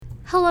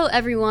Hello,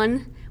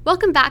 everyone.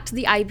 Welcome back to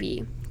the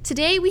IB.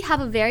 Today, we have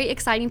a very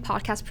exciting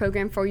podcast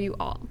program for you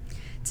all.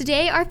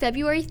 Today, our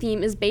February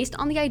theme is based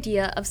on the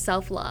idea of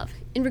self-love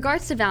in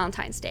regards to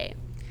Valentine's Day.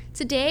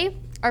 Today,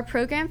 our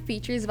program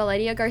features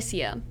Valeria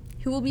Garcia,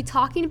 who will be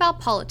talking about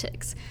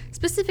politics,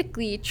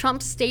 specifically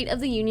Trump's State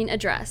of the Union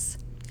address.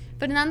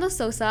 Fernanda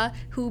Sosa,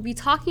 who will be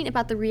talking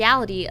about the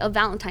reality of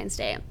Valentine's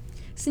Day.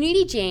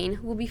 Sunidhi Jain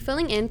will be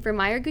filling in for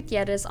Mayra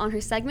Gutierrez on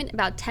her segment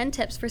about 10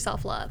 tips for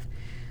self-love.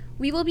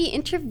 We will be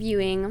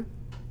interviewing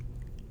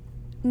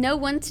no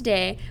one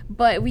today,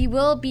 but we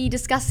will be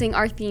discussing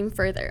our theme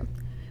further.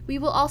 We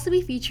will also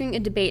be featuring a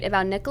debate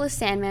about Nicholas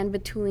Sandman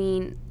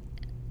between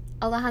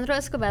Alejandro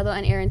Escobedo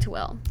and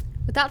Tawil.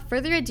 Without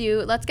further ado,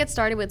 let's get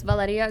started with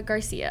Valeria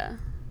Garcia.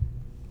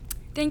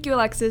 Thank you,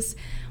 Alexis.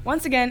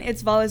 Once again,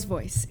 it's Vala's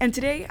voice, and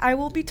today I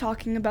will be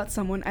talking about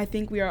someone I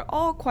think we are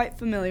all quite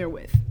familiar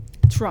with,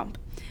 Trump.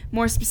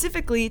 More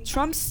specifically,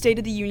 Trump's State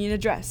of the Union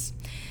address.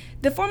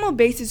 The formal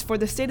basis for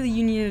the State of the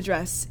Union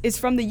address is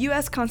from the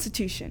U.S.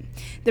 Constitution.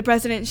 The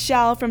President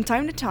shall, from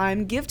time to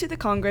time, give to the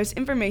Congress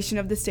information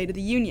of the State of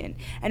the Union,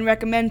 and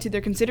recommend to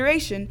their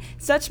consideration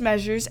such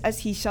measures as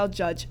he shall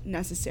judge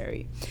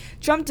necessary.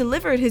 Trump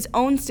delivered his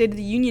own State of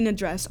the Union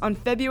address on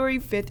February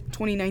 5,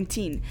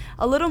 2019,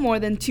 a little more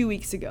than 2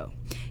 weeks ago.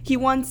 He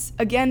once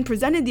again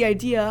presented the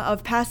idea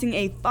of passing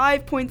a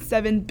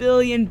 $5.7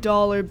 billion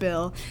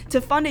bill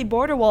to fund a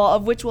border wall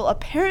of which will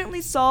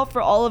apparently solve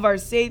for all of our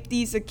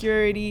safety,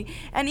 security,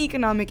 and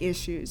economic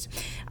issues.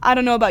 I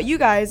don't know about you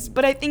guys,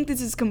 but I think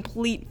this is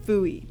complete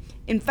phooey.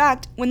 In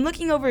fact, when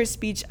looking over his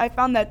speech, I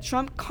found that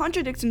Trump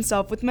contradicts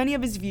himself with many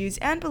of his views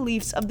and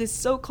beliefs of this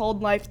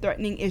so-called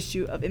life-threatening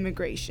issue of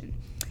immigration.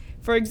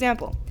 For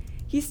example,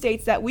 he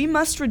states that we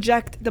must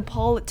reject the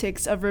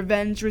politics of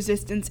revenge,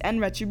 resistance,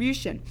 and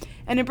retribution,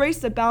 and embrace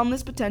the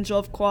boundless potential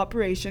of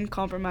cooperation,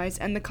 compromise,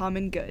 and the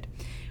common good.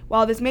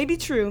 While this may be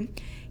true,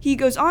 he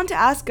goes on to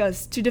ask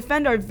us to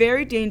defend our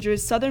very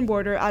dangerous southern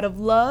border out of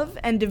love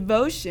and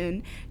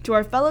devotion to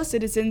our fellow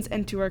citizens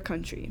and to our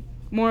country.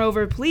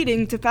 Moreover,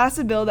 pleading to pass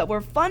a bill that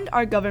will fund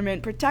our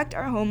government, protect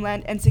our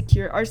homeland, and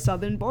secure our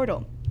southern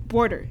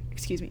border.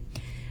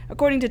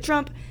 According to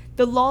Trump,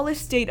 the lawless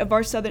state of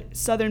our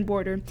southern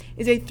border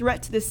is a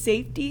threat to the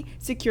safety,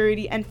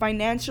 security, and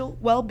financial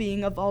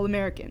well-being of all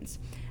Americans.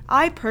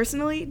 I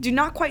personally do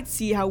not quite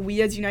see how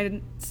we as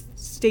United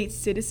States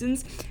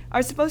citizens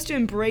are supposed to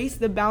embrace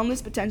the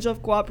boundless potential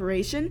of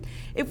cooperation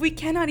if we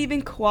cannot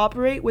even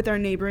cooperate with our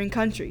neighboring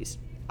countries.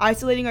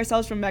 Isolating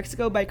ourselves from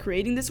Mexico by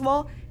creating this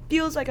wall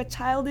feels like a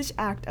childish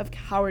act of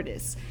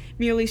cowardice,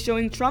 merely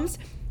showing Trump's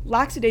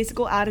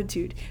lackadaisical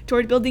attitude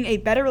toward building a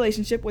better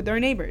relationship with our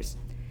neighbors.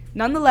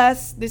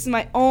 Nonetheless, this is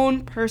my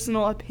own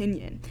personal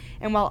opinion,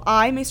 and while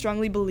I may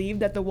strongly believe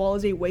that the wall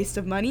is a waste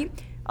of money,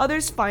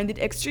 others find it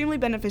extremely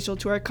beneficial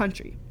to our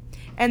country,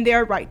 and they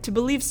are right to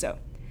believe so.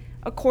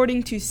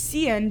 According to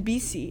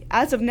CNBC,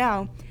 as of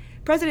now,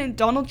 President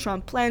Donald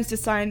Trump plans to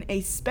sign a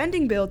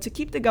spending bill to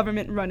keep the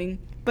government running,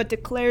 but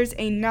declares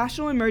a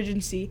national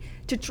emergency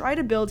to try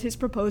to build his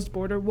proposed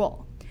border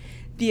wall.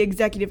 The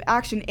executive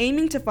action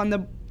aiming to fund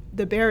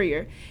the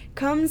barrier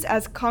comes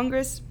as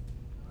Congress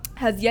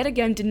has yet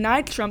again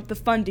denied Trump the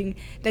funding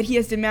that he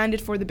has demanded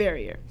for the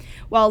barrier.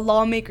 While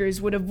lawmakers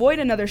would avoid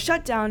another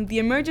shutdown, the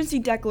emergency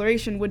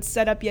declaration would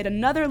set up yet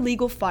another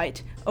legal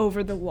fight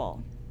over the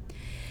wall.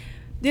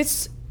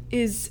 This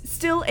is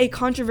still a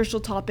controversial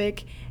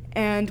topic,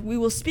 and we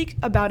will speak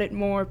about it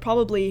more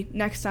probably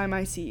next time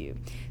I see you.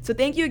 So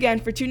thank you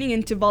again for tuning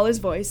in to Vala's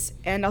Voice,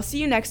 and I'll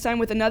see you next time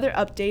with another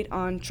update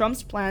on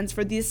Trump's plans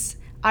for this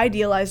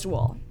idealized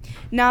wall.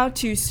 Now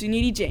to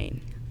Sunidhi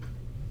Jain.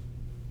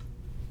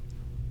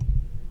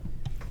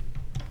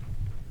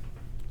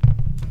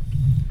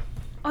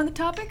 On the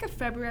topic of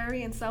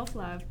February and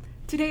self-love,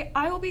 today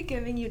I will be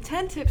giving you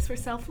 10 tips for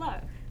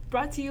self-love,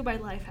 brought to you by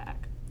Lifehack.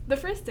 The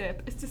first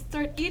tip is to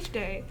start each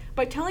day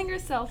by telling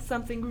yourself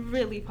something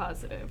really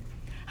positive.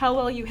 How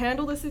well you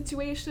handle the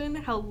situation,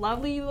 how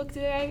lovely you look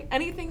today,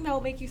 anything that will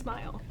make you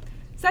smile.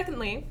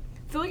 Secondly,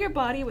 fill your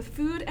body with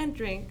food and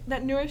drink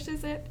that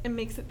nourishes it and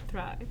makes it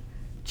thrive.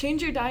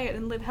 Change your diet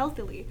and live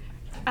healthily.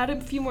 Add a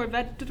few more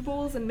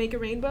vegetables and make a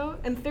rainbow.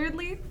 And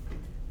thirdly,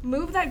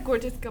 move that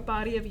gorgeous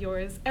body of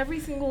yours every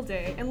single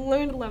day and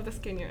learn to love the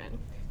skin you're in.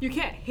 You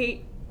can't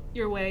hate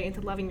your way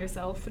into loving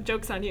yourself.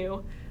 Joke's on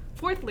you.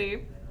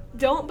 Fourthly,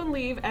 don't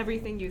believe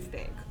everything you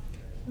think.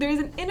 There is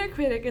an inner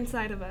critic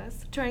inside of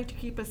us trying to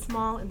keep us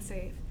small and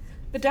safe.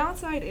 The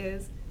downside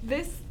is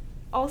this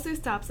also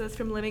stops us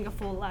from living a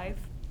full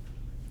life.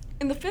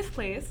 In the fifth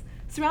place,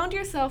 surround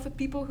yourself with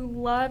people who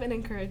love and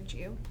encourage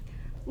you.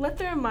 Let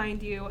them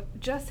remind you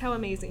just how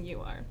amazing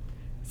you are.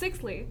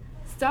 Sixthly,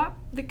 stop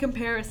the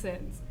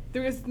comparisons.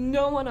 There is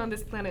no one on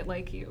this planet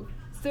like you,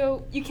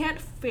 so you can't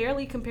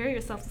fairly compare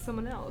yourself to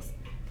someone else.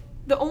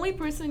 The only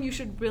person you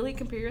should really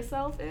compare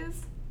yourself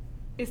is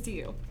to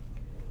you.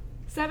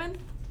 Seventh,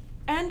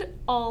 end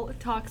all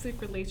toxic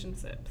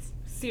relationships.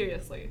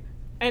 Seriously.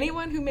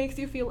 Anyone who makes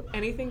you feel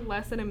anything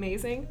less than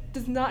amazing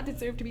does not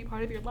deserve to be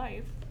part of your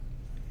life.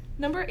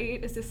 Number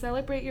 8 is to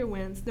celebrate your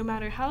wins, no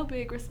matter how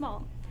big or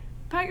small.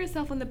 Pat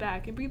yourself on the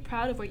back and be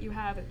proud of what you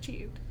have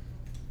achieved.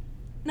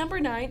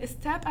 Number 9 is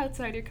step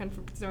outside your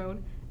comfort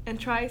zone and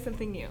try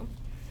something new.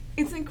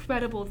 It's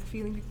incredible the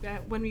feeling we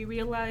get when we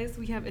realize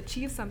we have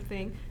achieved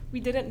something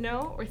we didn't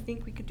know or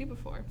think we could do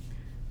before.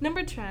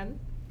 Number 10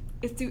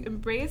 is to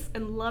embrace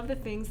and love the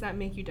things that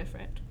make you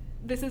different.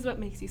 This is what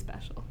makes you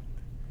special.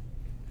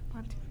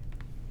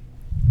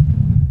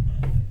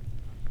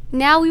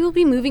 Now we will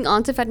be moving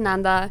on to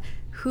Fernanda,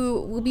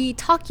 who will be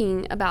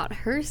talking about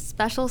her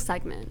special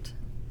segment.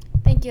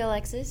 Thank you,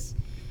 Alexis.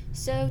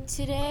 So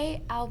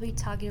today I'll be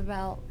talking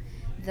about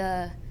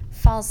the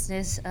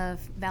falseness of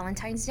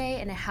Valentine's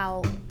Day and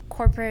how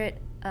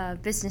corporate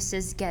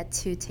businesses get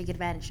to take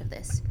advantage of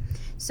this.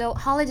 So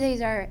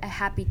holidays are a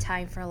happy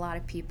time for a lot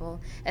of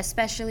people,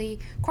 especially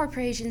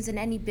corporations and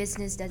any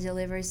business that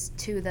delivers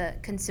to the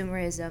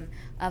consumerism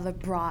of a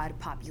broad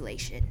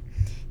population.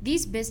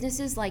 These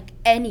businesses, like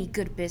any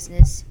good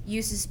business,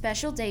 uses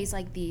special days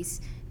like these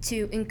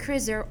to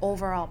increase their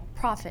overall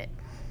profit.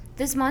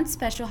 This month's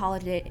special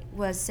holiday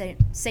was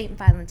St.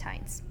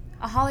 Valentine's,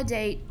 a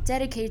holiday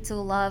dedicated to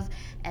love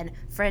and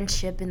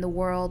friendship in the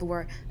world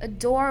where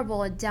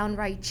adorable and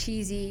downright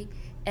cheesy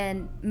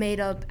and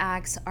made-up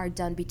acts are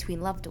done between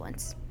loved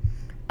ones.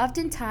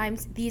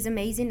 Oftentimes, these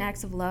amazing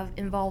acts of love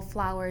involve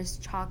flowers,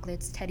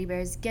 chocolates, teddy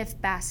bears,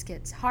 gift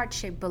baskets,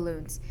 heart-shaped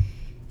balloons,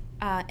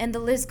 and the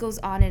list goes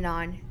on and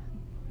on.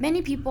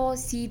 Many people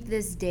see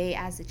this day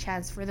as a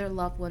chance for their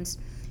loved ones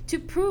to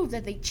prove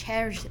that they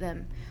cherish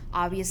them,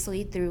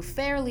 obviously through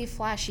fairly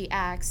flashy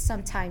acts,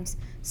 sometimes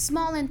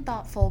small and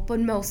thoughtful, but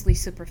mostly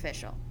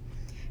superficial.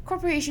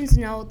 Corporations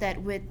know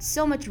that with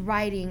so much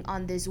riding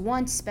on this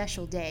one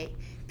special day,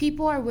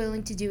 people are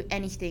willing to do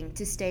anything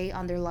to stay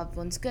on their loved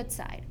one's good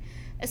side,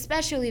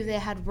 especially if they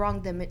had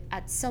wronged them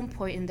at some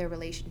point in their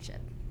relationship.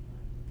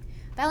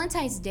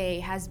 Valentine's Day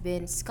has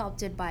been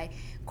sculpted by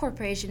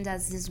corporations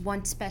as this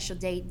one special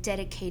day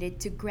dedicated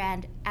to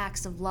grand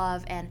acts of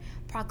love and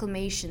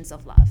proclamations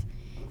of love.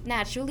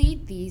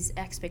 Naturally, these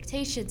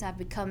expectations have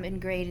become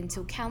ingrained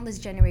into countless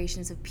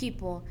generations of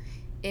people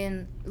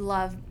in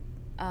love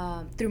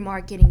through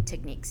marketing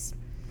techniques.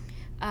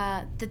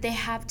 That they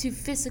have to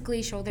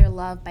physically show their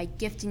love by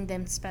gifting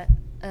them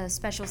their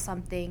special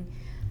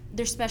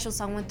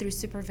someone through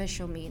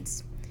superficial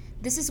means.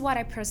 This is what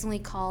I personally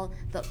call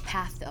the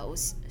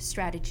pathos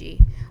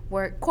strategy,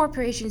 where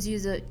corporations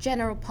use the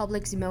general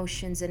public's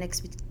emotions and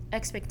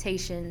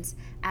expectations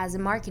as a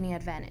marketing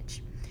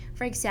advantage.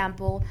 For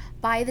example,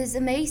 buy this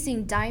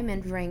amazing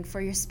diamond ring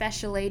for your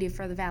special lady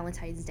for the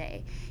Valentine's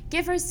Day.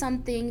 Give her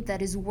something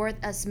that is worth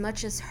as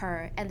much as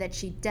her and that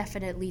she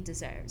definitely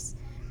deserves.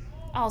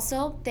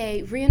 Also,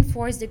 they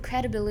reinforce the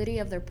credibility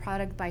of their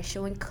product by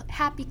showing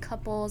happy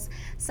couples,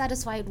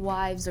 satisfied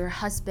wives or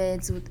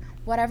husbands with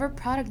whatever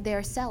product they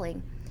are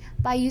selling.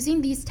 By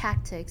using these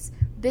tactics,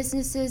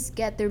 businesses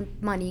get their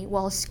money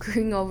while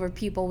screwing over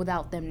people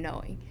without them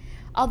knowing.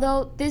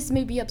 Although this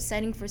may be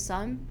upsetting for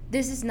some,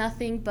 this is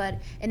nothing but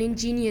an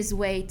ingenious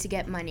way to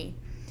get money.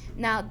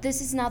 Now,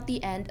 this is not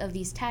the end of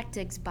these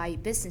tactics by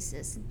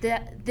businesses.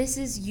 This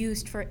is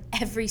used for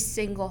every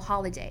single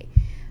holiday,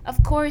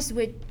 of course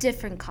with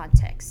different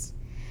contexts.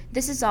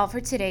 This is all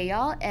for today,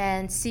 y'all,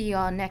 and see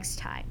y'all next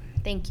time.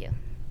 Thank you.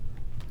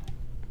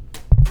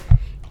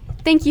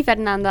 Thank you,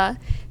 Fernanda.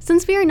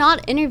 Since we are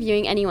not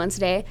interviewing anyone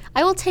today,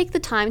 I will take the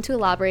time to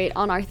elaborate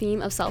on our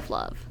theme of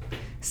self-love.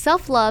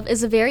 Self-love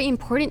is a very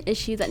important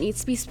issue that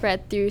needs to be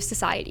spread through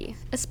society,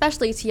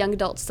 especially to young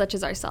adults such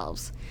as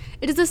ourselves.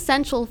 It is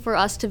essential for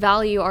us to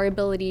value our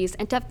abilities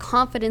and to have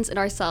confidence in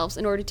ourselves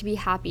in order to be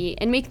happy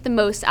and make the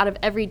most out of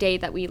every day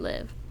that we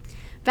live.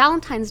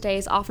 Valentine's Day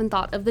is often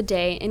thought of the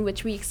day in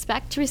which we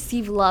expect to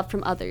receive love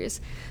from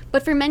others,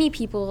 but for many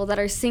people that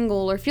are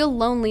single or feel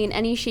lonely in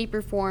any shape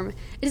or form,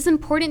 it is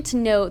important to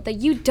note that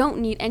you don't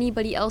need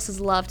anybody else's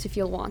love to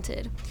feel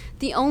wanted.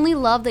 The only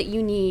love that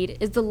you need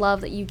is the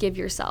love that you give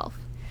yourself.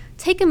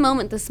 Take a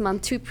moment this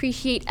month to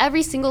appreciate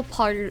every single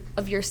part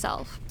of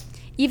yourself,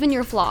 even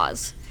your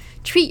flaws.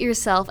 Treat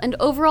yourself and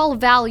overall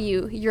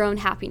value your own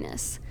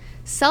happiness.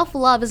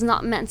 Self-love is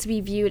not meant to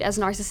be viewed as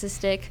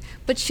narcissistic,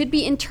 but should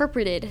be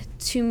interpreted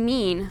to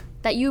mean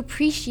that you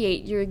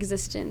appreciate your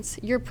existence,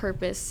 your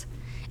purpose,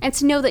 and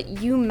to know that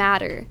you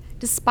matter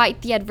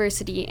despite the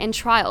adversity and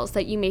trials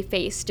that you may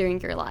face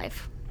during your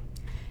life.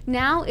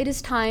 Now it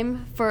is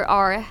time for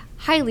our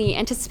highly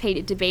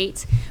anticipated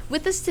debate.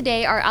 With us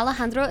today are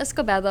Alejandro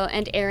Escobedo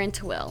and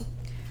Tawil.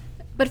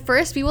 But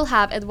first, we will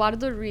have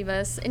Eduardo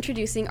Rivas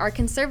introducing our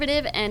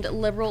conservative and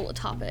liberal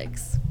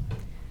topics.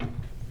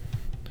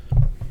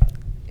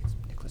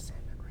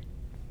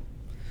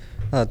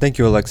 Thank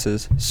you,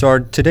 Alexis. So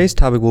today's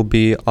topic will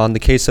be on the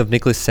case of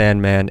Nicholas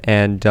Sandmann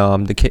and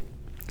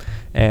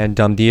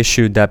the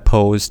issue that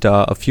posed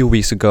a few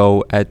weeks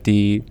ago at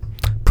the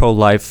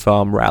pro-life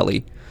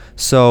rally.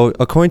 So,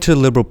 according to the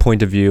liberal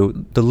point of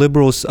view, the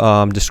liberals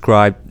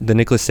describe the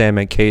Nicholas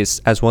Sandmann case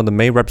as one of the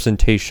main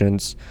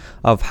representations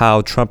of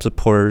how Trump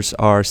supporters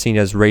are seen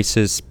as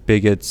racist,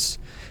 bigots,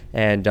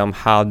 and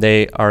how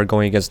they are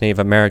going against Native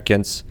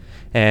Americans.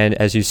 and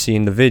as you see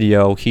in the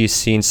video, he's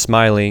seen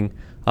smiling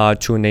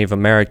to a Native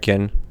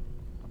American,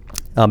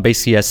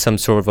 basically as some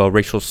sort of a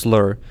racial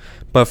slur.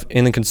 But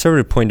in the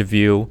conservative point of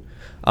view,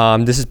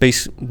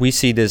 we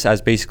see this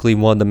as basically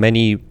one of the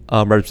many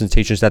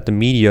representations that the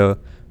media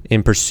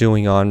in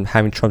pursuing on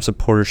having Trump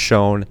supporters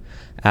shown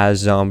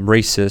as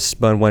racist.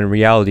 But when in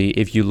reality,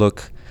 if you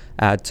look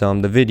at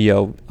the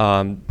video,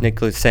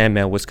 Nicholas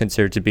Sandmann was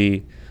considered to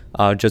be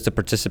just a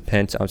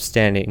participant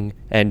standing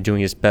and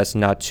doing his best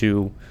not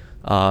to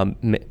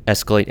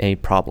escalate any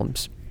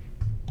problems.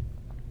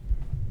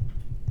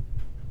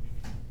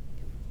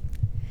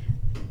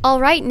 All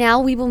right,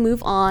 now we will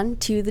move on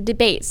to the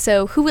debate.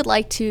 So who would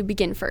like to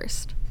begin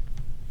first?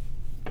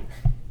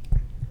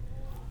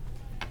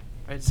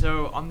 Alright,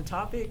 so on the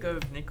topic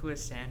of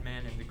Nicholas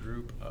Sandmann and the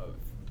group of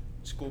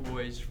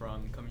schoolboys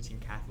from Covington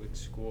Catholic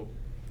School,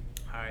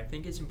 I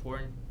think it's an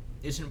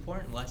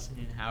important lesson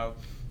in how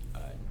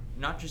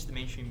not just the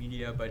mainstream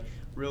media, but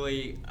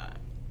really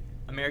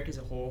America as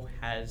a whole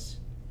has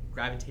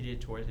gravitated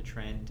towards a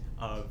trend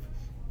of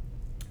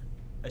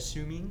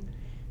assuming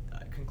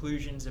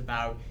conclusions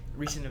about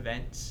recent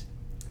events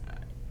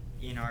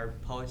in our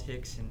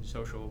politics and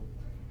social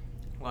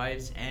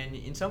lives, and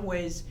in some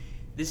ways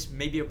this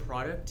may be a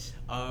product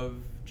of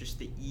just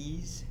the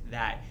ease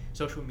that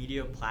social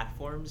media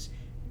platforms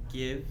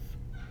give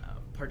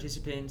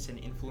participants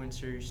and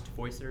influencers to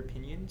voice their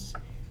opinions.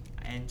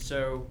 And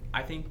so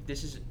I think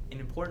this is an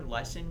important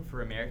lesson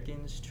for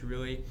Americans to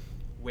really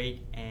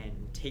wait and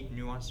take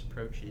nuanced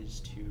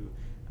approaches to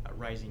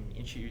rising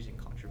issues and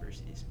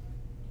controversies.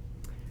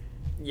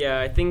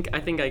 Yeah, I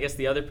guess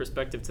the other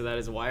perspective to that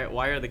is why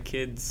are the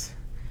kids,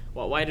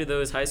 why do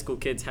those high school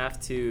kids have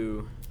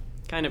to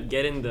kind of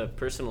get in the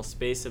personal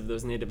space of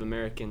those Native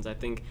Americans? I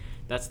think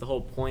that's the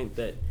whole point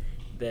that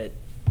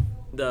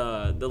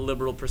the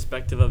liberal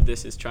perspective of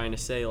this is trying to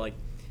say. Like,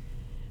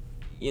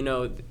 you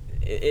know,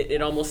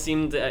 it almost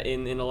seemed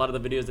in a lot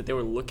of the videos that they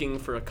were looking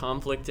for a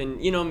conflict,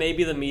 and you know,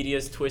 maybe the media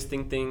is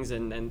twisting things,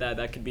 and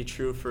that could be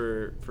true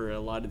for a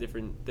lot of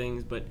different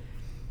things, but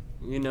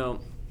you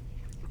know,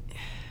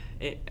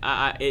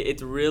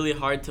 it's really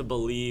hard to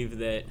believe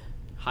that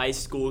high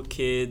school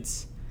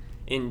kids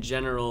in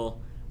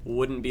general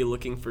wouldn't be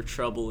looking for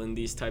trouble in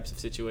these types of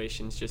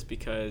situations just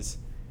because,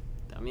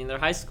 I mean, they're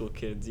high school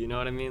kids, you know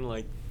what I mean?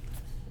 Like,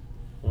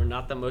 we're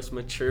not the most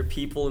mature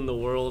people in the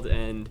world,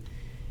 and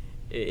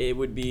it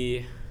would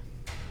be,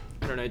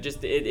 I don't know,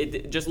 just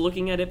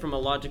looking at it from a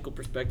logical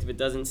perspective, it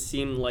doesn't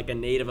seem like a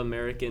Native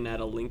American at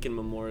a Lincoln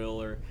Memorial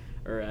or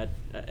at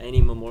any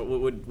memorial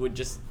would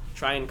just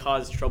try and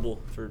cause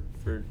trouble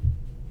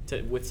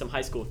with some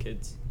high school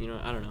kids. You know,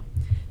 I don't know.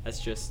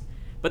 That's just.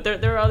 But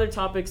there are other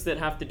topics that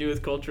have to do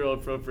with cultural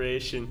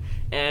appropriation,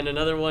 and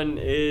another one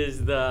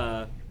is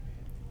the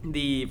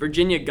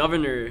Virginia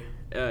governor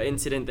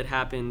incident that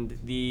happened.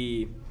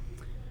 The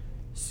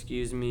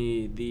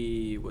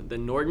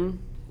Norton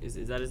is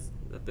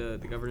that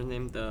the governor's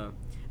name? The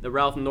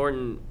Ralph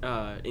Norton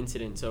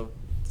incident. So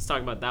let's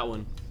talk about that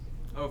one.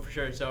 Oh, for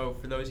sure. So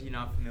for those of you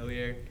not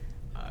familiar,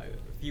 a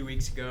few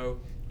weeks ago,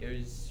 it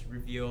was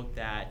revealed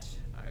that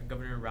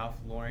Governor Ralph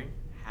Lauren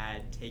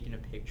had taken a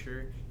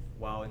picture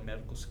while in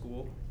medical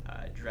school,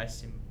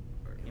 dressed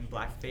in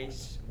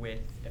blackface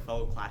with a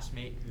fellow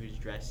classmate who was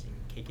dressed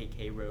in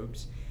KKK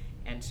robes.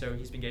 And so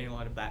he's been getting a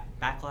lot of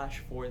backlash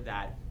for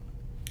that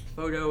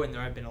photo, and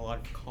there have been a lot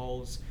of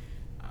calls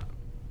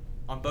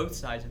on both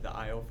sides of the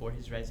aisle for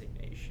his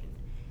resignation.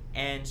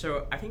 And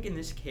so I think in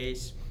this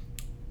case,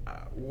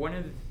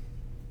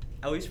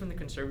 at least from the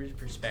conservative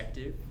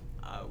perspective,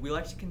 we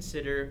like to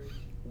consider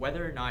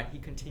whether or not he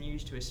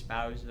continues to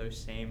espouse those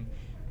same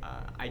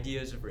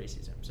ideas of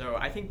racism. So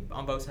I think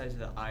on both sides of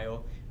the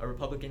aisle,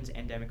 Republicans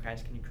and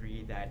Democrats can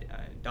agree that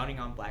donning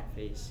on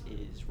blackface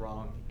is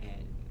wrong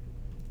and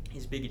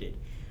is bigoted,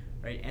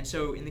 right? And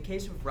so in the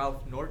case of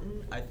Ralph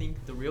Norton, I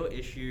think the real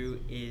issue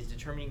is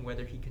determining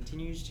whether he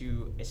continues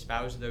to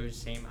espouse those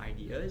same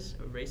ideas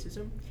of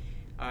racism,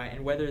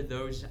 and whether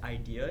those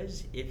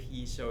ideas, if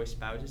he so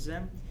espouses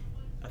them,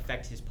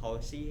 affect his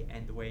policy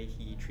and the way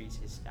he treats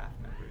his staff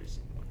members.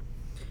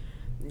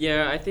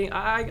 Yeah, I think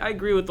I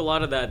agree with a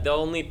lot of that. The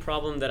only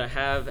problem that I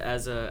have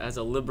as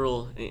a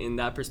liberal in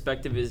that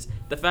perspective is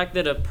the fact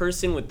that a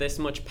person with this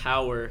much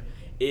power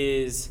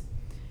is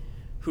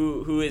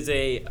who is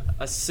a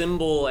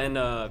symbol and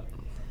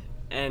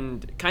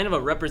kind of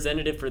a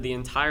representative for the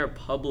entire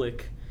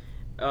public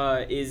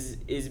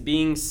is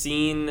being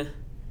seen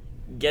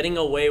getting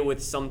away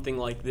with something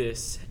like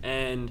this.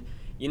 And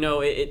you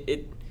know,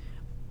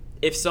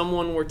 if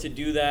someone were to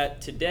do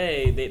that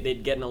today,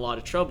 they'd get in a lot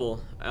of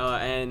trouble.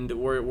 And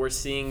we're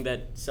seeing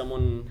that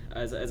someone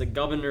as a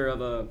governor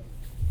of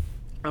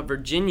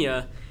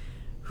Virginia,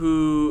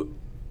 who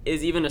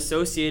is even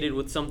associated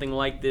with something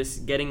like this,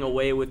 getting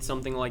away with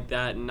something like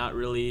that and not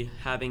really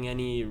having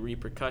any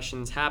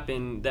repercussions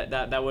happen,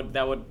 that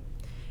would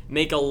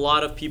make a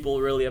lot of people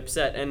really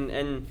upset.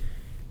 And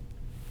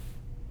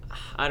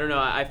I don't know,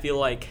 I feel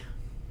like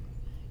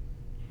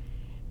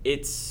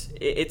it's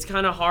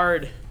kind of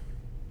hard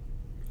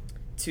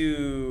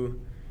to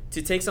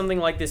to take something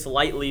like this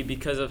lightly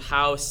because of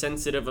how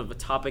sensitive of a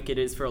topic it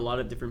is for a lot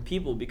of different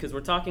people, because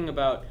we're talking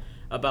about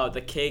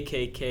the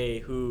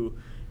KKK, who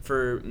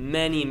for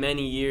many,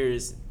 many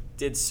years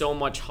did so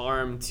much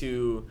harm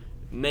to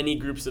many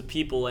groups of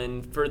people,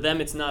 and for them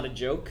it's not a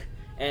joke.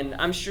 And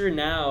I'm sure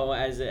now,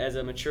 as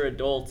a mature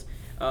adult,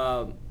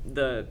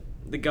 the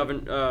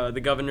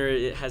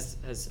governor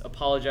has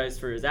apologized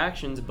for his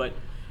actions, but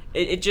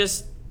it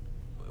just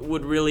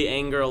would really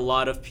anger a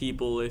lot of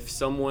people if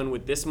someone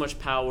with this much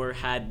power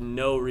had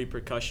no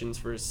repercussions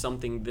for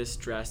something this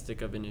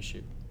drastic of an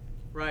issue.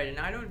 Right, and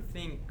I don't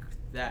think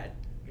that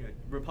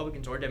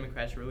Republicans or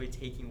Democrats are really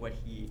taking what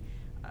he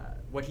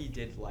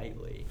did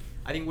lightly.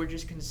 I think we're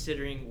just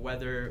considering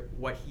whether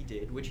what he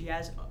did, which he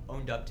has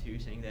owned up to,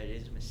 saying that it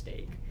is a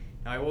mistake.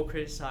 Now, I will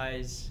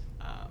criticize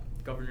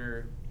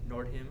Governor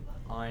Nordham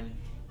on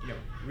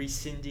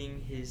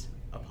rescinding his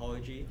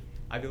apology.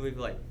 I believe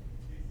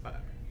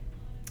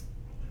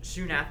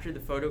soon after the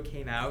photo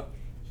came out,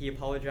 he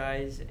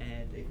apologized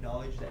and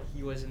acknowledged that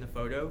he was in the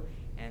photo,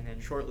 and then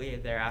shortly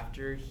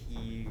thereafter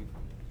he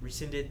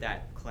rescinded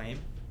that claim.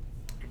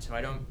 And so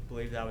I don't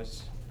believe that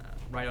was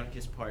right on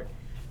his part.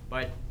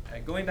 But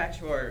going back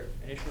to our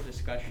initial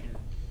discussion,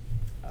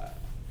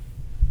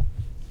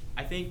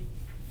 I think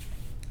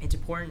it's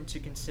important to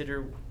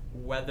consider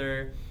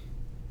whether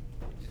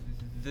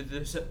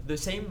the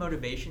same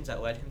motivations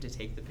that led him to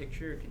take the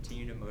picture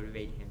continue to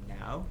motivate him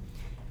now,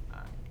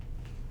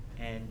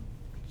 and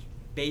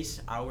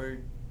base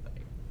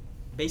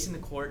in the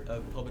court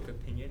of public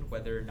opinion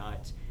whether or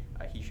not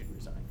he should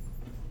resign.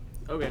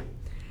 Okay.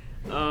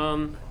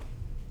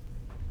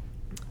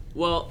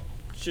 Well,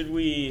 should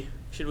we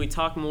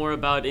talk more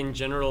about in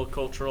general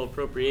cultural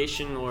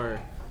appropriation, or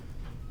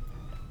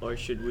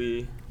should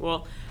we?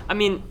 Well, I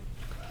mean,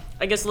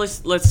 I guess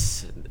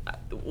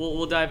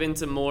we'll dive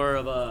into more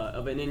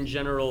of an in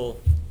general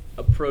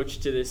approach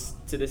to this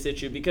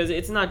issue, because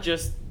it's not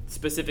just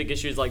specific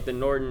issues like the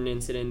Norton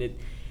incident.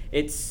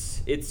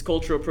 It's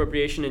cultural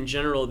appropriation in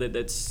general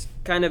that's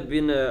kind of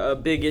been a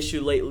big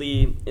issue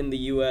lately in the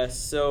U.S.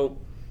 So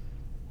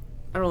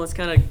I don't know. Let's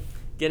kind of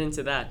get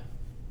into that.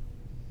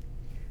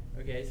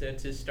 Okay, so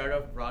to start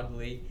off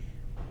broadly,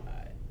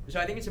 so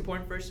I think it's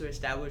important first to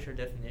establish our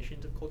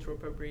definitions of cultural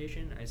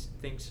appropriation. I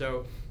think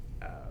so.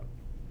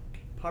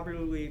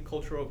 Popularly,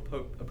 cultural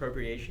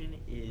appropriation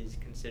is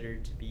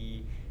considered to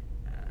be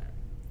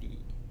the,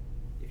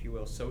 if you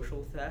will,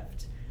 social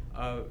theft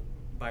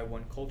by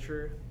one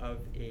culture of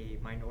a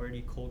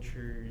minority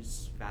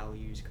culture's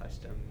values,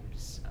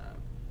 customs.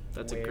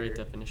 That's a great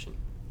definition.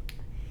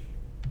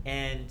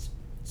 And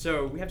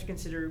so we have to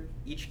consider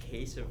each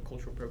case of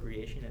cultural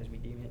appropriation as we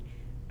deem it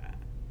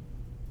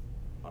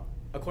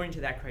according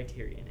to that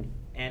criterion.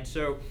 And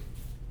so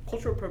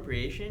cultural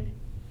appropriation,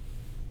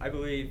 I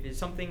believe, is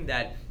something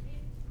that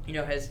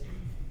has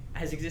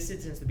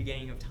existed since the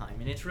beginning of time.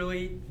 And it's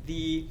really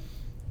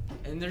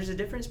and there's a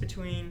difference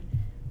between,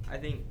 I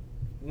think,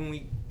 when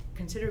we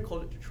consider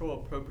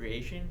cultural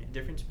appropriation, a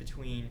difference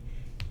between,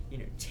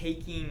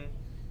 taking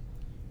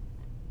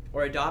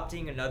or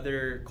adopting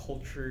another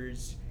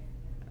culture's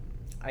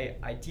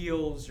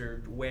ideals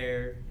or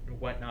wear and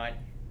whatnot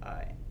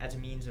as a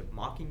means of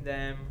mocking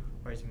them,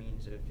 or as a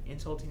means of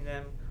insulting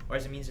them, or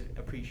as a means of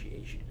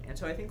appreciation. And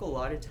so I think a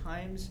lot of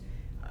times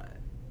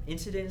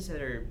incidents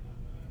that are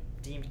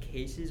deemed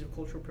cases of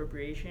cultural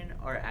appropriation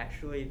are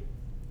actually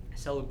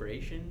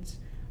celebrations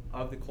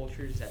of the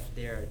cultures that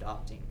they're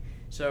adopting.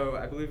 So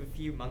I believe a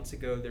few months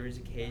ago there was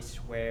a case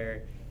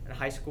where a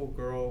high school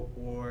girl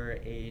wore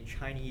a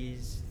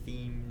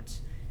Chinese-themed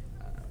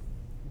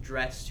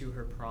dress to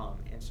her prom,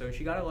 and so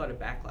she got a lot of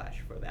backlash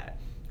for that.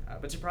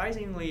 But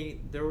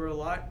surprisingly, there were a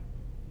lot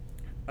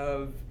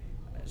of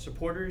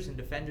supporters and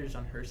defenders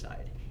on her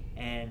side,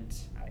 and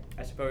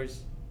I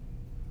suppose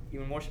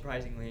even more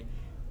surprisingly,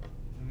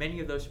 many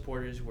of those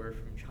supporters were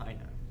from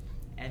China.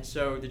 And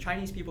so the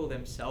Chinese people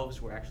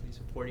themselves were actually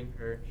supporting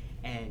her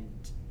and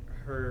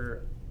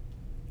her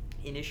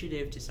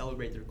initiative to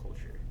celebrate their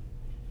culture.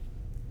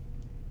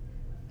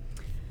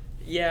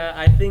 Yeah,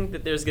 I think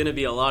that there's going to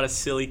be a lot of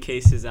silly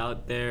cases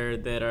out there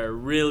that are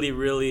really,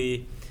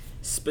 really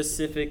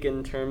specific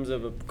in terms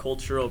of a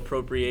cultural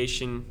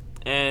appropriation.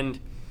 And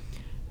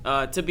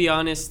to be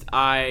honest,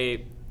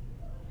 I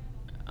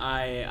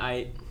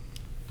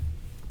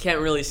can't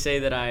really say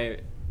that I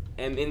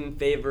am in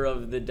favor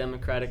of the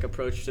democratic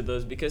approach to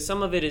those, because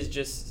some of it is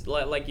just,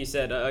 like you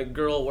said, a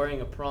girl wearing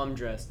a prom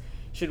dress.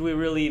 Should we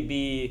really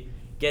be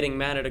getting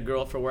mad at a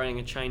girl for wearing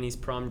a Chinese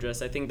prom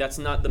dress? I think that's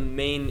not the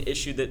main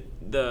issue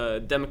that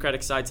the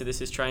Democratic side to this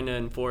is trying to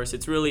enforce.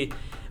 It's really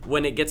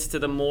when it gets to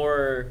the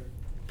more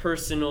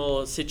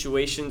personal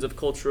situations of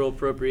cultural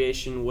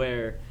appropriation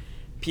where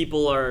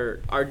people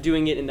are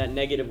doing it in that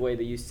negative way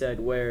that you said,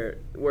 where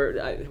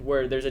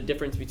there's a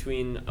difference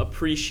between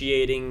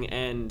appreciating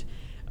and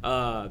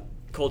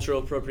cultural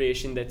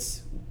appropriation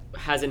that's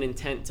has an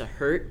intent to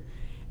hurt.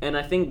 And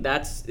I think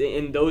that's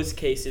in those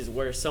cases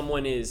where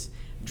someone is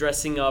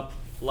dressing up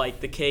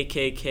like the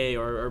KKK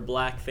or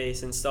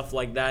blackface and stuff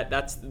like that.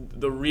 That's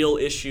the real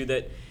issue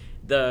that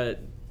the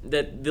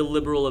that the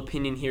liberal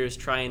opinion here is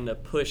trying to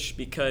push,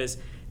 because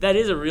that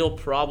is a real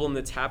problem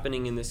that's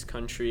happening in this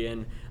country,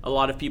 and a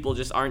lot of people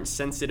just aren't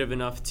sensitive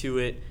enough to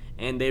it,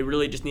 and they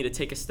really just need to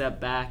take a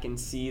step back and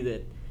see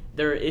that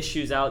there are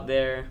issues out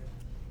there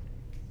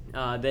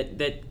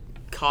that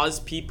cause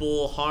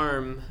people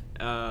harm,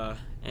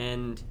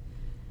 and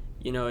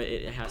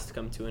it has to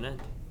come to an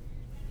end.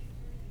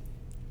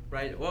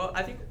 Right. Well,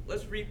 I think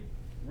let's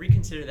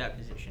reconsider that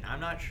position.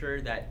 I'm not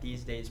sure that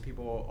these days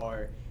people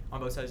are on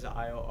both sides of the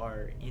aisle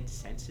are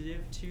insensitive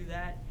to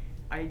that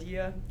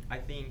idea. I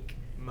think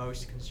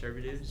most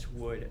conservatives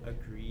would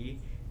agree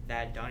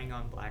that donning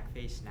on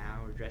blackface now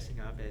or dressing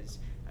up as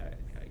a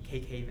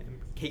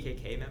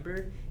KKK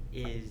member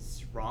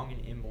is wrong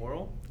and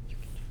immoral.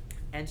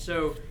 And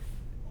so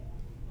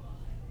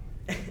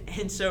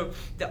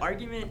the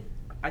argument,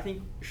 I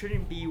think,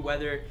 shouldn't be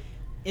whether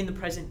in the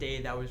present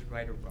day that was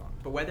right or wrong,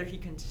 but whether he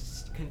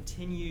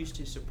continues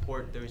to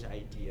support those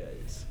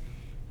ideas.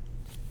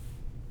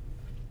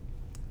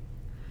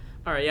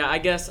 All right, yeah, I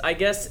guess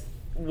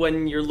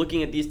when you're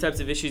looking at these types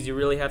of issues, you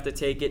really have to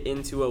take it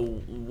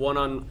into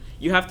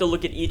you have to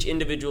look at each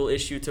individual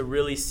issue to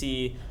really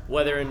see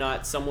whether or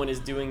not someone is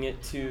doing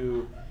it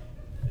to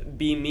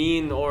be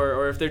mean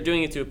or if they're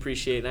doing it to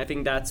appreciate. And I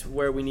think that's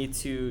where we need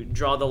to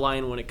draw the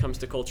line when it comes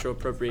to cultural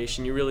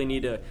appropriation. You really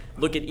need to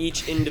look at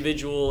each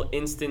individual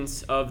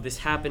instance of this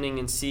happening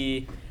and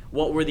see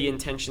what were the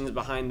intentions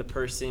behind the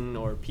person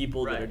or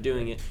people that are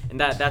doing it. And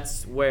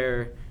that's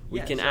where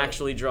we can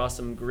actually draw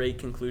some great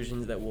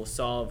conclusions that will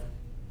solve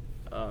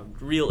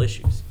real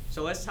issues.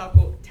 So let's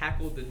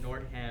tackle the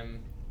Nordham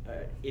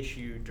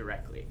issue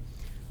directly,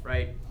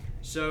 right?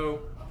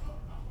 So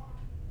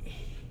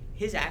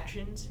his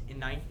actions in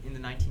the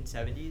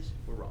 1970s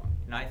were wrong,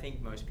 and I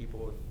think most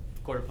people,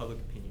 court of public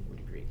opinion, would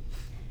agree.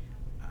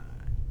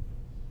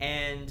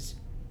 And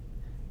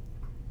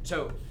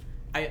so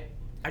I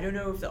don't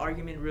know if the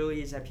argument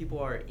really is that people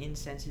are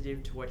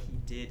insensitive to what he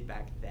did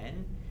back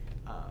then.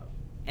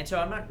 And so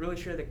I'm not really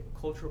sure that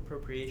cultural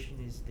appropriation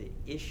is the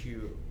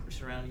issue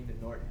surrounding the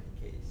Nordham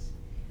case.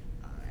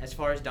 As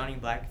far as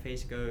donning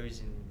blackface goes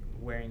and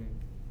wearing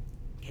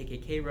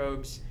KKK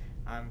robes,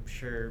 I'm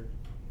sure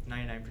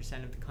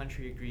 99% of the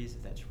country agrees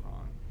that that's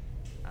wrong.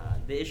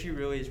 The issue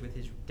really is with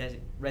his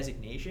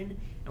resignation,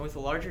 and with a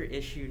larger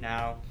issue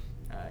now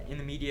in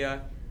the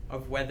media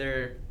of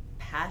whether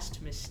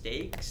past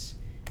mistakes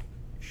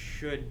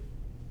should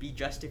be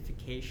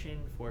justification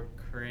for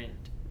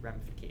current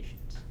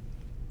ramifications.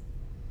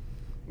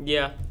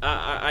 Yeah,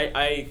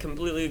 I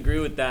completely agree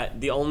with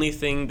that. The only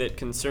thing that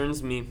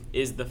concerns me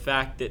is the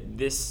fact that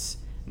this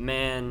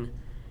man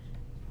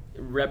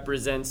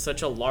represents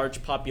such a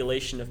large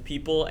population of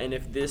people, and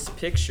if this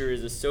picture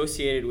is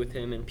associated with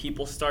him and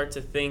people start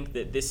to think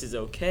that this is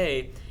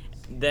okay,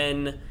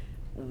 then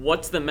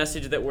what's the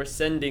message that we're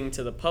sending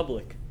to the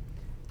public?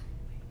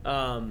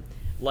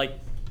 Like,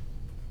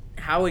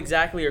 how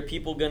exactly are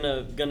people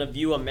gonna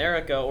view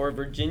America or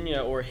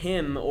Virginia or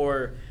him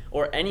or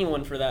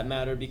anyone for that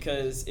matter?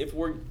 Because if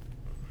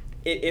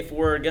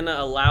we're gonna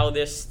allow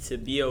this to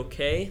be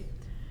okay,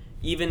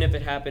 even if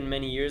it happened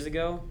many years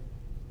ago,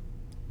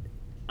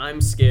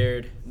 I'm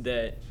scared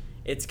that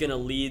it's gonna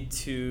lead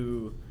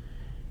to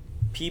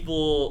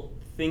people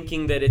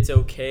thinking that it's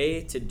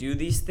okay to do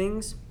these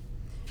things,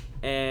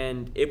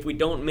 and if we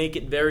don't make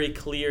it very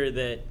clear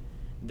that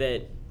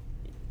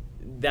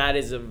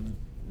is a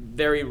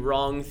very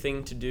wrong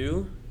thing to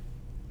do,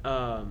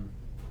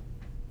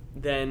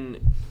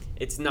 then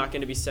it's not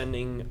going to be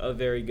sending a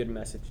very good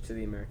message to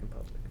the American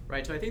public.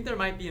 Right, so I think there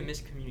might be a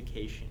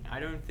miscommunication. I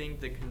don't think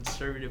the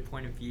conservative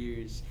point of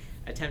view is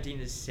attempting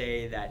to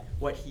say that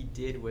what he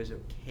did was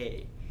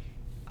okay.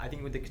 I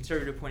think what the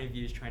conservative point of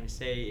view is trying to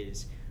say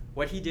is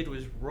what he did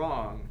was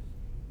wrong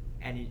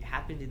and it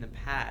happened in the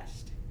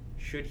past.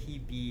 Should he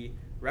be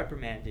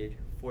reprimanded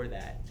for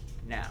that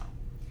now?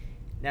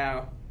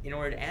 Now, in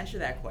order to answer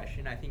that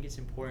question, I think it's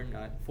important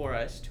for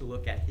us to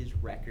look at his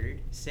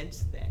record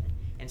since then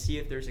and see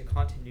if there's a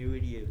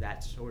continuity of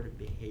that sort of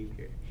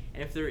behavior.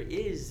 And if there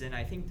is, then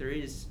I think there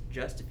is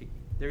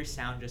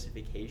sound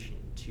justification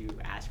to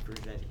ask for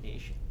his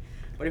resignation.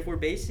 But if we're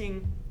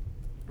basing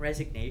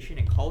resignation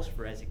and calls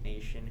for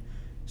resignation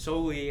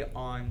solely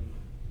on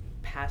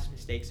past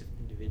mistakes of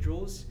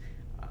individuals,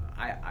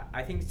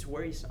 I think it's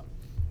worrisome.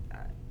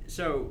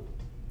 So,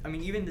 I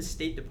mean, even the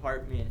State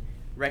Department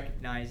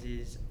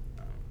recognizes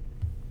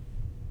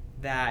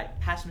that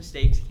past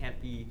mistakes can't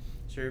be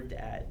served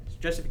as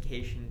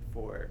justification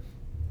for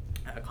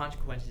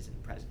consequences in the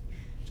present.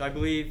 So I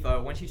believe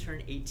once you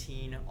turn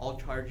 18, all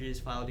charges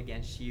filed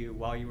against you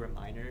while you were a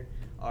minor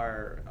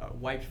are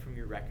wiped from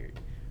your record,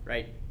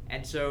 right?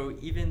 And so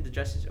even the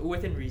justice,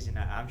 within reason,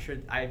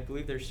 I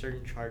believe there's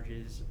certain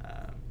charges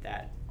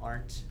that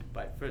aren't,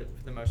 but for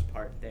the most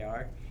part they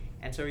are.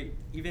 And so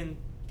even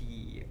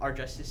our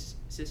justice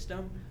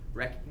system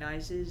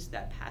recognizes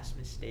that past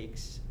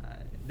mistakes,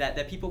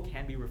 that people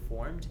can be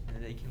reformed and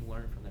that they can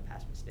learn from their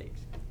past mistakes.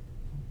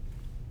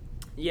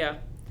 Yeah,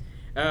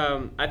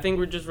 I think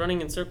we're just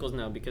running in circles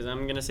now because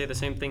I'm gonna say the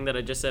same thing that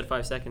I just said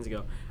 5 seconds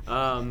ago.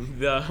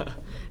 The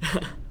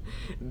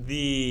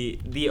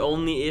the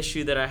only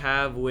issue that I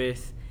have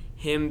with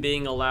him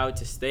being allowed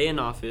to stay in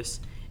office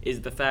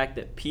is the fact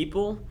that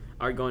people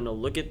are going to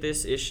look at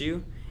this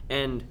issue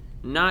and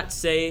not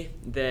say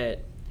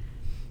that.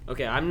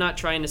 Okay, I'm not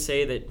trying to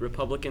say that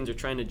Republicans are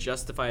trying to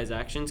justify his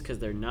actions because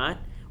they're not.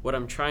 What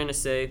I'm trying to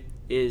say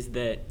is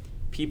that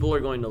people are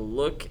going to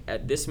look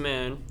at this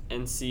man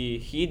and see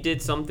he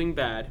did something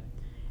bad,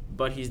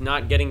 but he's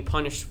not getting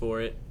punished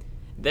for it.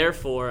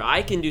 Therefore,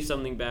 I can do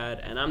something bad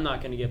and I'm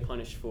not going to get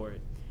punished for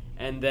it.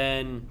 And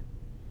then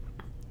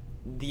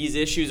these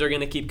issues are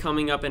going to keep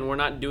coming up and we're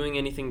not doing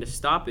anything to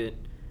stop it.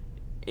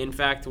 In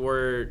fact,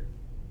 we're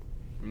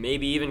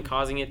maybe even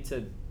causing it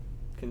to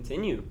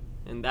continue.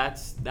 And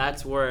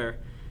that's where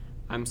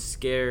I'm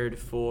scared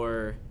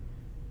for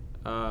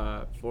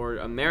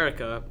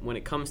America when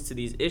it comes to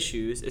these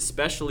issues,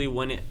 especially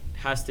when it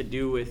has to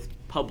do with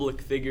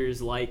public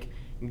figures like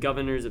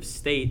governors of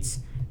states,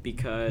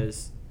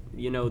 because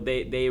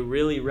they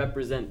really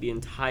represent the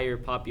entire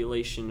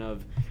population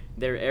of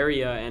their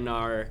area and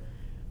are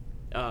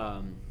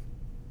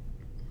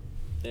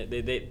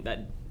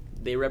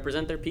they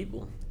represent their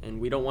people, and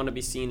we don't want to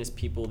be seen as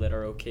people that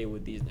are okay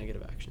with these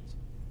negative actions.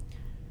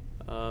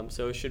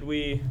 So should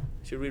we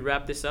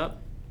wrap this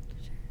up?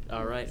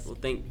 All right. Well,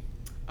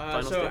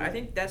 I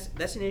think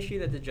that's an issue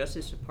that the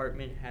Justice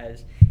Department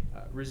has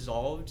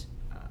resolved.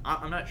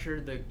 I'm not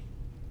sure the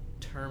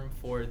term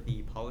for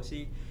the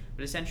policy,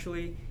 but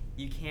essentially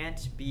you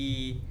can't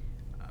be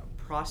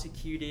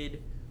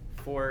prosecuted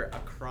for a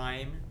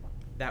crime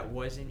that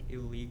wasn't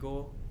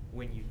illegal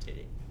when you did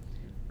it,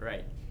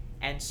 right?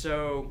 And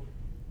so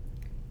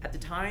at the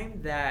time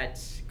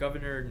that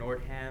Governor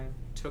Nordham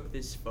took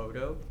this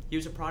photo, he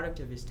was a product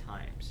of his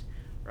times,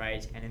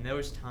 right? And in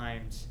those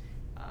times,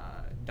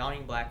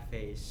 donning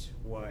blackface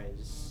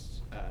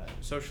was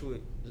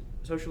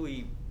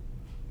socially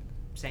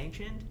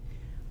sanctioned.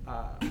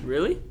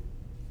 Really?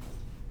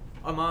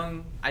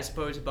 Among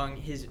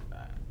his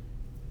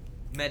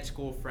med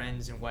school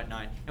friends and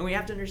whatnot. And we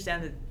have to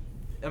understand that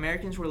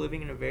Americans were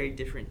living in a very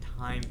different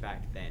time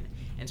back then.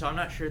 And so I'm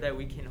not sure that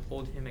we can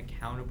hold him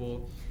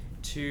accountable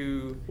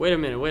to... Wait a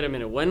minute.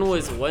 When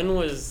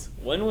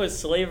was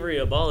slavery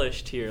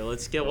abolished here?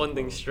 Let's get one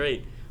thing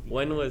straight.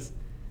 When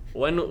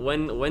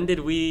did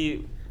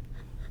we...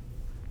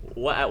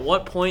 At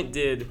what point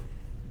did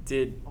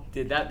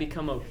that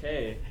become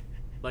okay?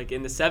 Like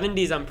in the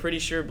 70s, I'm pretty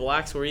sure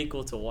blacks were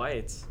equal to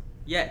whites.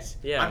 Yes.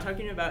 Yeah. I'm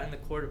talking about in the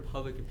court of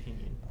public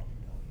opinion,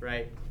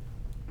 right?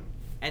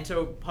 And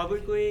so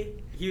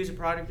publicly, he was a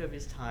product of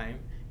his time,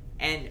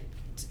 and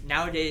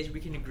nowadays we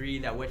can agree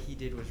that what he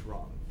did was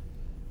wrong,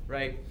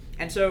 right?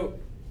 And so...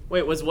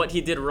 Wait, was what he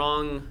did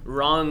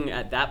wrong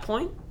at that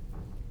point?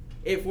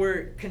 If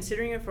we're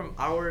considering it from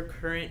our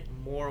current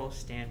moral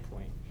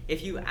standpoint,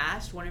 if you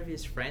asked one of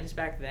his friends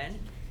back then,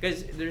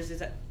 because there's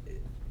this...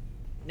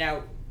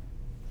 Now...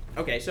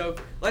 Okay, so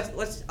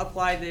let's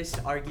apply this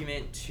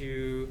argument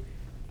to,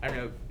 I don't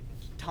know,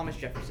 Thomas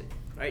Jefferson,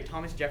 right?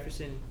 Thomas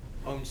Jefferson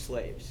owned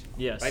slaves.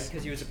 Yes. Right,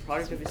 because he was a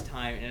product of his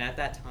time, and at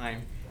that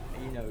time,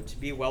 to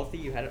be wealthy,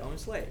 you had to own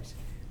slaves.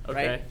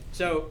 Okay. Right?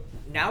 So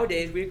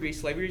nowadays, we agree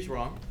slavery is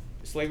wrong.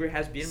 Slavery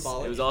has been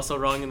abolished. It was also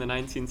wrong in the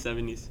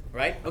 1970s.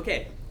 Right?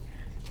 Okay.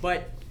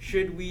 But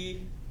should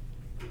we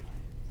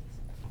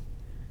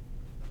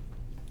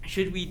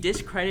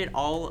discredit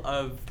all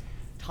of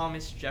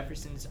Thomas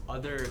Jefferson's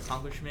other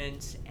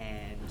accomplishments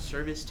and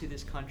service to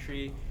this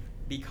country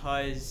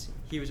because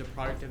he was a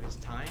product of his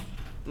time?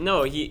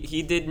 No,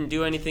 he didn't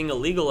do anything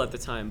illegal at the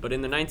time, but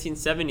in the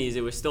 1970s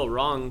it was still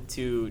wrong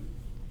to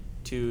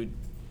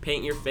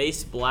paint your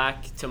face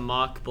black to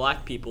mock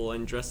black people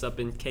and dress up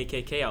in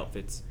KKK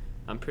outfits.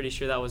 I'm pretty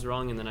sure that was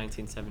wrong in the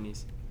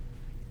 1970s.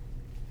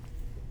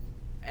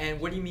 And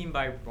what do you mean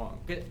by wrong?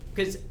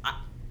 Because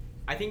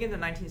I think in the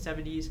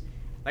 1970s,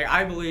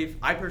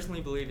 I personally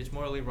believe it's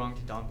morally wrong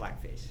to don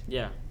blackface.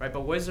 Yeah. Right,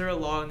 but was there a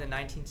law in the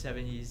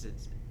 1970s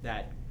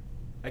that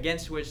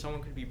against which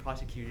someone could be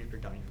prosecuted for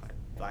donning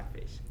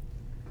blackface?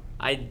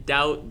 I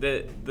doubt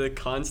that the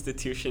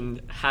Constitution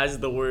has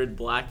the word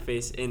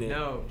blackface in it.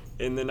 No.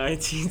 In the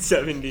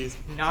 1970s.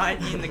 Not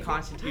in the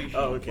Constitution.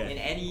 Oh, okay. In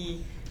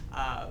any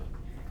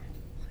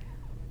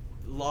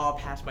law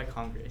passed by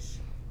Congress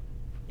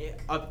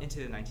up into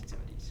the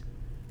 1970s.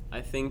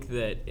 I think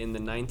that in the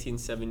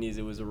 1970s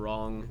it was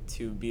wrong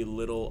to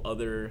belittle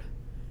other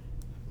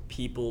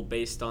people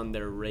based on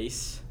their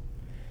race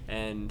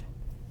and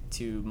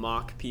to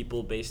mock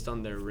people based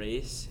on their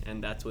race,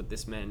 and that's what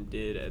this man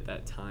did at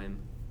that time.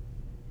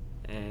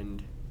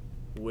 And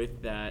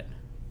with that,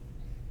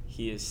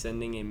 he is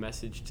sending a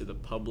message to the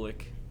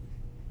public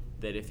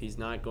that if he's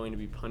not going to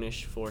be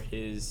punished for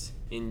his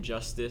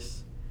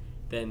injustice,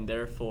 then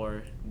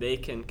therefore they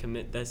can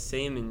commit the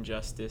same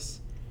injustice.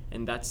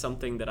 And that's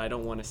something that I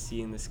don't want to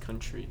see in this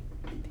country.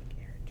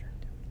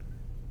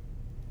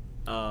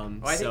 I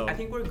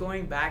think we're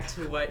going back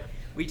to what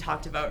we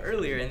talked about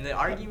earlier, and the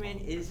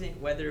argument isn't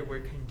whether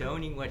we're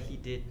condoning what he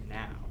did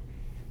now.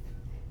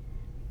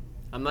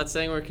 I'm not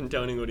saying we're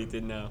condoning what he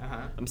did now.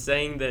 Uh-huh. I'm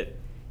saying that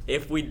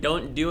if we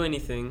don't do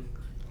anything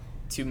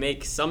to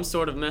make some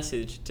sort of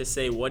message to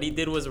say what he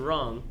did was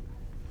wrong,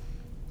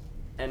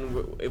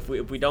 and if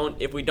we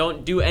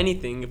don't do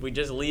anything, if we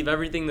just leave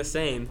everything the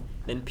same,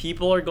 then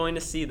people are going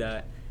to see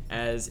that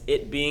as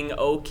it being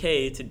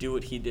okay to do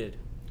what he did.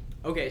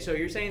 Okay, so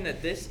you're saying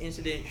that this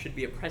incident should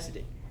be a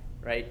precedent,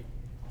 right,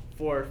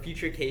 for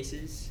future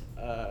cases,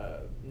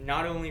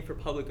 not only for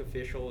public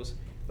officials,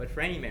 but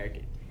for any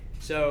American.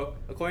 So,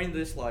 according to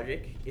this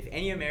logic, if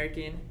any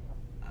American,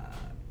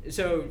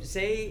 so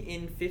say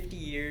in 50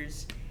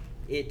 years,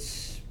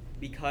 it's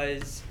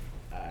because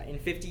in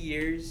 50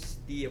 years,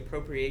 the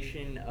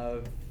appropriation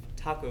of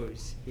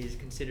tacos is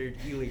considered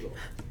illegal,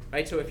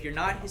 right? So if you're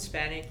not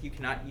Hispanic, you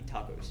cannot eat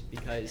tacos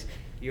because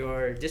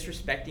you're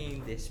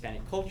disrespecting the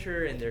Hispanic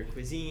culture and their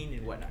cuisine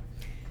and whatnot.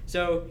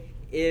 So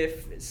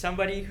if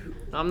somebody who...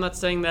 I'm not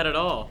saying that at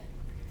all.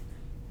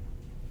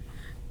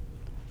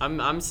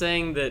 I'm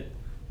saying that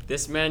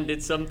this man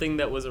did something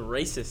that was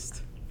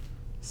racist.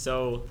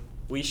 So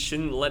we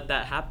shouldn't let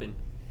that happen.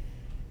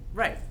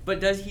 Right, but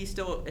does he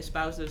still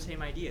espouse those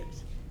same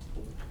ideas?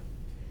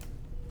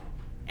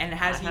 And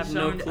has he have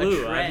no shown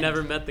clue. a trend? I've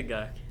never met the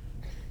guy.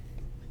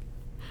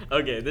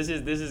 Okay, this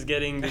is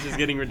getting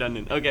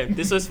redundant. Okay,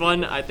 this was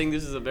fun. I think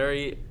this is a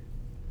very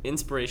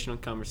inspirational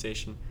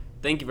conversation.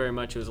 Thank you very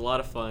much. It was a lot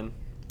of fun.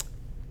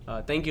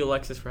 Thank you,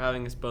 Alexis, for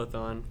having us both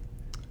on.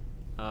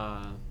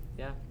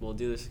 Yeah, we'll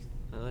do this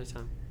another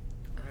time.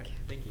 All right,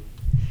 thank you.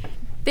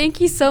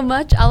 Thank you so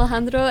much,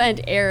 Alejandro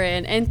and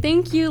Aaron, and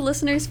thank you,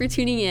 listeners, for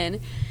tuning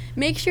in.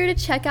 Make sure to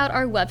check out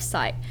our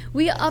website.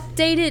 We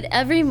update it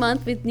every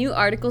month with new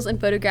articles and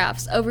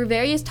photographs over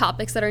various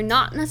topics that are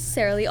not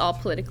necessarily all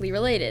politically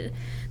related.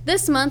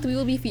 This month, we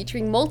will be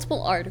featuring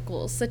multiple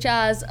articles, such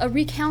as a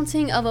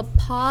recounting of a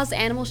paused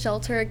animal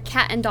shelter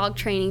cat and dog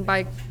training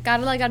by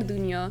Carla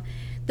Garduño,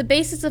 the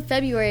basis of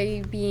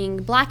February being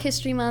Black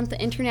History Month,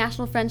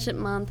 International Friendship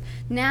Month,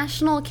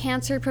 National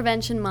Cancer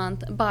Prevention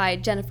Month by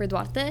Jennifer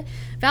Duarte,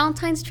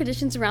 Valentine's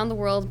Traditions Around the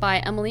World by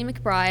Emily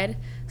McBride,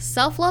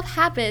 Self-Love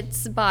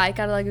Habits by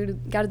Carla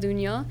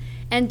Garduño,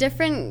 and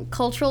Different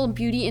Cultural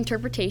Beauty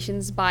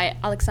Interpretations by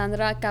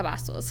Alexandra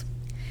Cavazos.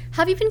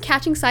 Have you been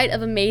catching sight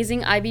of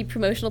amazing IB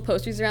promotional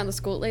posters around the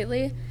school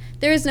lately?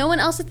 There is no one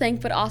else to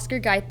thank but Oscar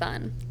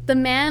Gaitán, the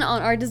man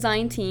on our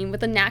design team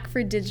with a knack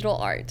for digital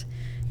art.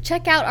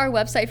 Check out our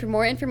website for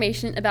more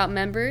information about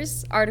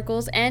members,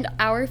 articles, and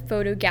our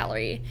photo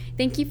gallery.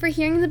 Thank you for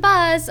hearing the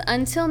buzz.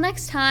 Until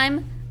next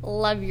time,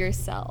 love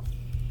yourself.